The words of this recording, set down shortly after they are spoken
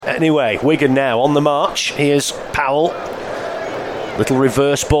Anyway, Wigan now on the march. Here's Powell. Little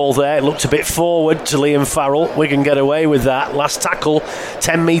reverse ball there. It looked a bit forward to Liam Farrell. Wigan get away with that. Last tackle,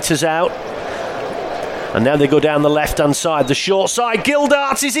 10 metres out. And now they go down the left-hand side, the short side.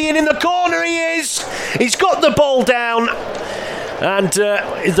 Gildart, is he in the corner? He is. He's got the ball down. And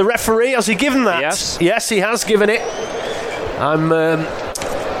the referee, has he given that? Yes, he has given it.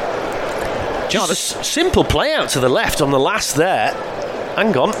 Just a simple play out to the left on the last there.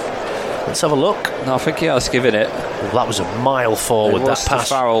 Hang on. Let's have a look. No, I think he has given it. Well, that was a mile forward, that pass.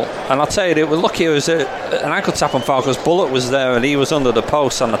 Farrell. And I'll tell you, it was lucky it was an ankle tap on Farrell, because Bullock was there and he was under the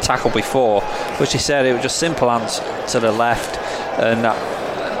post on the tackle before, which he said it was just simple hands to the left. And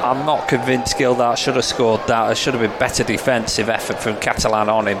I'm not convinced Gildart should have scored that. It should have been better defensive effort from Catalan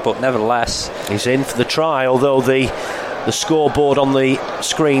on him, but nevertheless, he's in for the try, although the scoreboard on the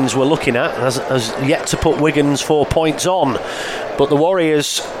screens we're looking at has yet to put Wigan's 4 points on. But the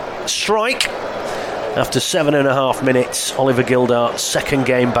Warriors strike after 7.5 minutes. Oliver Gildart's second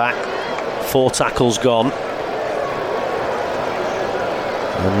game back, 4 tackles gone.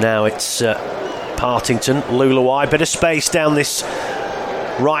 And now it's Partington, Luluai, bit of space down this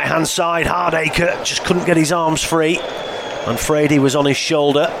right hand side. Hardacre just couldn't get his arms free, and Frady was on his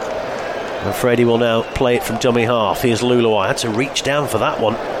shoulder, and Frady will now play it from dummy half. Here's Luluai, had to reach down for that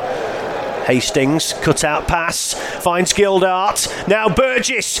one. Hastings, cut out pass, finds Gildart. Now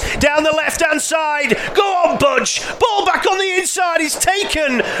Burgess down the left hand side. Go on, Budge. Ball back on the inside. Is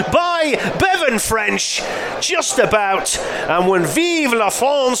taken by Bevan French. Just about. And when vive la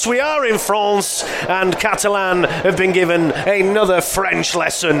France, we are in France. And Catalan have been given another French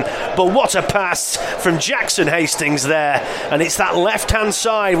lesson. But what a pass from Jackson Hastings there. And it's that left hand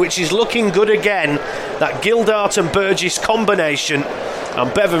side which is looking good again. That Gildart and Burgess combination.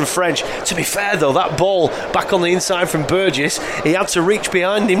 And Bevan French, to be fair though, that ball back on the inside from Burgess, he had to reach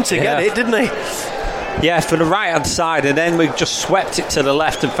behind him to get it, didn't he? Yeah, for the right hand side, and then we just swept it to the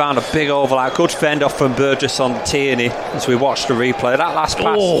left and found a big overlap. Good fend off from Burgess on Tierney as we watched the replay. That last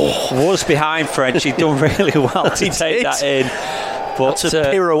pass was behind French. He'd done really well to take that in. But that's a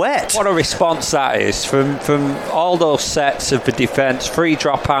pirouette. What a response that is from all those sets of the defence. 3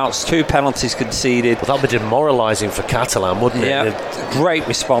 dropouts, 2 penalties conceded. Well, that would be demoralising for Catalan, wouldn't it? Yeah, great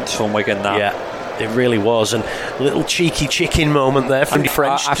response from Wigan that. Yeah, it really was. And a little cheeky chicken moment there from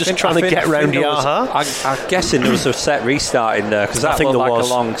French, just trying to get round Yaha. I'm guessing there was a set restarting there, because that looked like a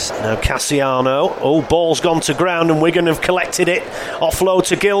long... Now Cassiano, ball's gone to ground and Wigan have collected it. Offload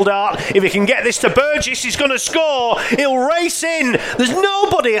to Gildart. If he can get this to Burgess, he's going to score. He'll race in. There's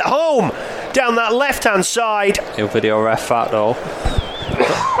nobody at home down that left-hand side. He'll video ref that though.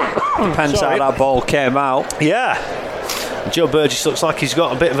 Depends how that ball came out. Yeah. Joe Burgess looks like he's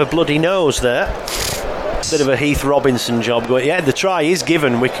got a bit of a bloody nose there. Bit of a Heath Robinson job going. Yeah, the try is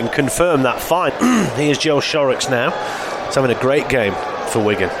given. We can confirm that fine. Here's Joe Shorrocks now. He's having a great game for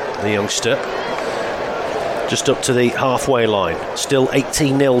Wigan, the youngster. Just up to the halfway line. Still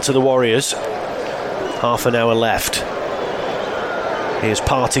 18-0 to the Warriors. Half an hour left. Here's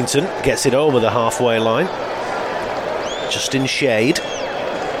Partington. Gets it over the halfway line. Just in shade.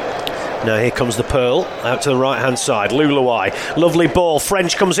 Now here comes the Pearl, out to the right-hand side. Luluai, lovely ball.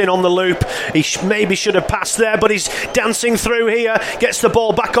 French comes in on the loop. He maybe should have passed there, but he's dancing through here. Gets the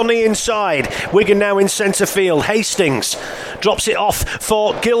ball back on the inside. Wigan now in centre field. Hastings drops it off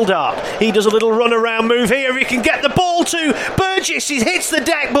for Gildart. He does a little run-around move here. He can get the ball to Burgess. He hits the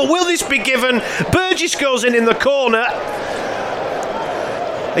deck, but will this be given? Burgess goes in the corner.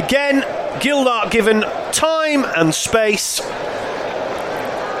 Again, Gildart given time and space.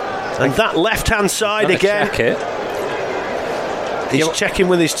 And that left-hand side again. He's checking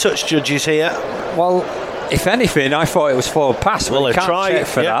with his touch judges here. Well, if anything, I thought it was forward pass. Well, a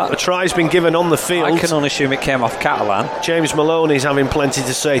try's been given on the field. I can only assume it came off Catalan. James Maloney's having plenty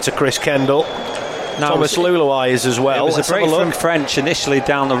to say to Chris Kendall. Thomas Luluai is as well. It was a break from French initially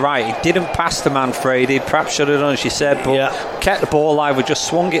down the right. He didn't pass the man Frady. Perhaps should have done, she said, but kept the ball alive. We just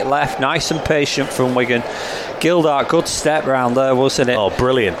swung it left, nice and patient from Wigan. Gildart, good step round there, wasn't it? Oh,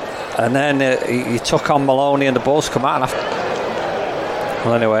 brilliant. And then he took on Maloney and the ball's come out.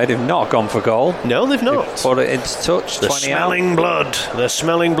 Well, anyway, they've not gone for goal. No, they've not. They've put it into touch. The smelling blood. The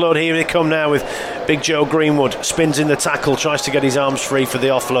smelling blood. Here they come now with Big Joe Greenwood. Spins in the tackle, tries to get his arms free for the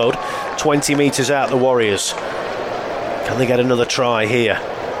offload. 20 metres out, the Warriors. Can they get another try here?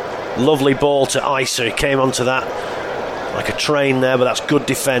 Lovely ball to Isa. He came onto that like a train there, but that's good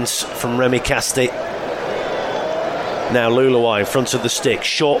defence from Remy Casti. Now Luluai in front of the stick.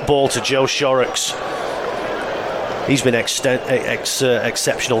 Short ball to Joe Shorrocks. He's been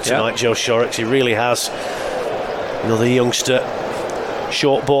exceptional tonight, Joe Shorrocks. He really has. Another youngster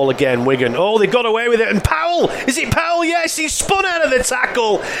Short ball again, Wigan. Oh, they got away with it. And Powell, is it Powell? Yes, he's spun out of the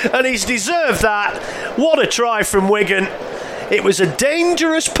tackle, and he's deserved that. What a try from Wigan. It was a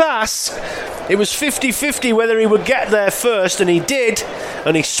dangerous pass. It was 50-50 whether he would get there first, and he did,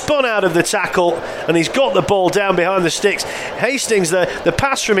 and he spun out of the tackle, and he's got the ball down behind the sticks. Hastings, the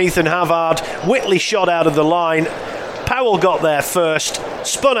pass from Ethan Havard, Whitley shot out of the line. Powell got there first,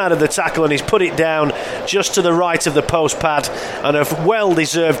 spun out of the tackle, and he's put it down just to the right of the post pad, and a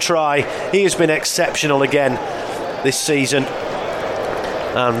well-deserved try. He has been exceptional again this season.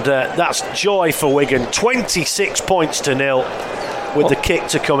 And that's joy for Wigan. 26 points to 0 with the kick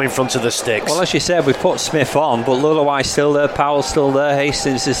to come in front of the sticks. Well, as you said, we put Smith on, but Lulawai's still there, Powell's still there,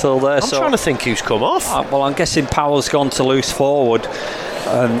 Hastings is still there. I'm trying to think who's come off. Well, I'm guessing Powell's gone to loose forward,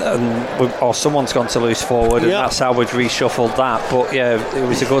 or someone's gone to loose forward, and that's how we've reshuffled that. But yeah, it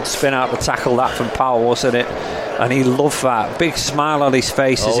was a good spin out to tackle that from Powell, wasn't it? And he loved that. Big smile on his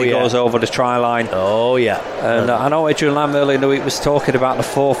face as he goes over the try line. Oh, yeah. And I know Adrian Lamb earlier in the week was talking about the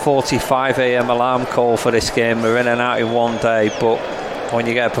 4:45 a.m. alarm call for this game. We're in and out in one day, but when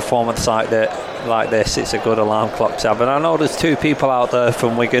you get a performance like this, it's a good alarm clock to have. And I know there's 2 people out there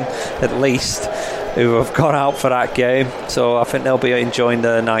from Wigan, at least, who have gone out for that game. So I think they'll be enjoying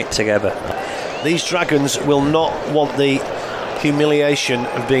their night together. These Dragons will not want the humiliation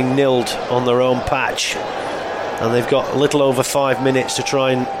of being nilled on their own patch. And they've got a little over 5 minutes to try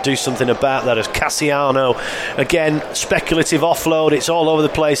and do something about that, as Cassiano, again, speculative offload, it's all over the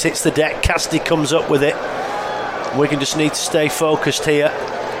place, hits the deck, Casti comes up with it. Wigan just need to stay focused here.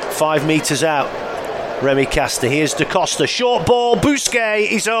 5 metres out, Remy Casti. Here's Da Costa, short ball, Bousquet,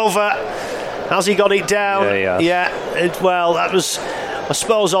 he's over. Has he got it down? Well, that was, I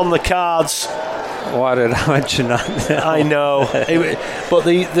suppose, on the cards. Why did I mention that? I know. But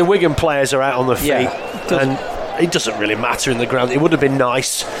the Wigan players are out on their feet. And it doesn't really matter in the ground. It would have been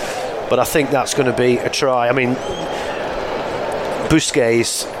nice, but I think that's going to be a try. I mean, Bousquet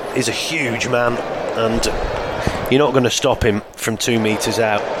is a huge man, and you're not going to stop him from 2 metres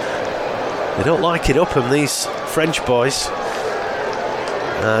out. They don't like it up them, these French boys.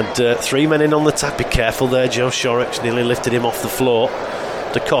 And 3 men in on the tap. Be careful there, Joe Shorrock nearly lifted him off the floor.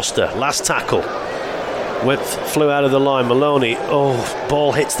 Da Costa, last tackle. Flew out of the line. Maloney,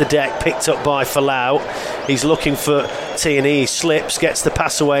 ball hits the deck, picked up by Folau. He's looking for T&E, slips, gets the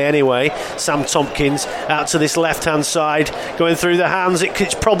pass away anyway. Sam Tompkins out to this left hand side, going through the hands.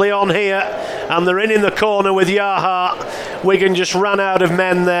 It's probably on here, and they're in the corner with Yaha. Wigan just ran out of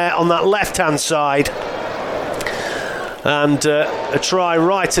men there on that left hand side, and a try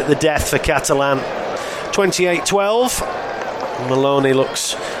right at the death for Catalan. 28-12. Maloney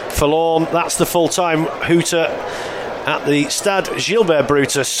looks forlorn. That's the full-time hooter at the Stade Gilbert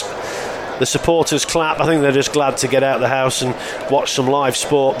Brutus. The supporters clap. I think they're just glad to get out of the house and watch some live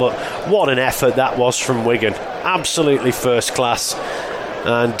sport. But what an effort that was from Wigan. Absolutely first class.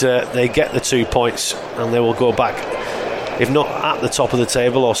 And they get the 2 points, and they will go back, if not at the top of the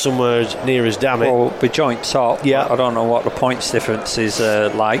table, or somewhere near as damn it. Well, we joint top. Yeah. I don't know what the points difference is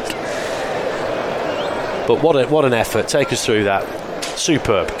like. But what an effort. Take us through that.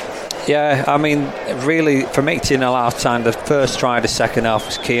 Superb. Yeah, I mean, really, from 18 and a half time, the first try of the second half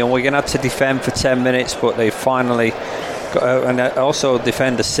was key, and we're going to have to defend for 10 minutes, but they finally got, and also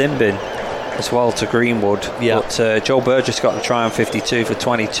defend the Simbin as well to Greenwood. Yeah. But Joe Burgess got the try on 52 for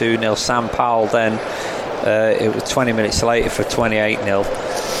 22-0. Sam Powell then, it was 20 minutes later for 28-0.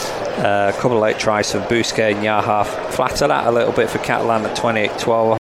 A couple of late tries from Bousquet and Yaha. Flattered out a little bit for Catalan at 28-12.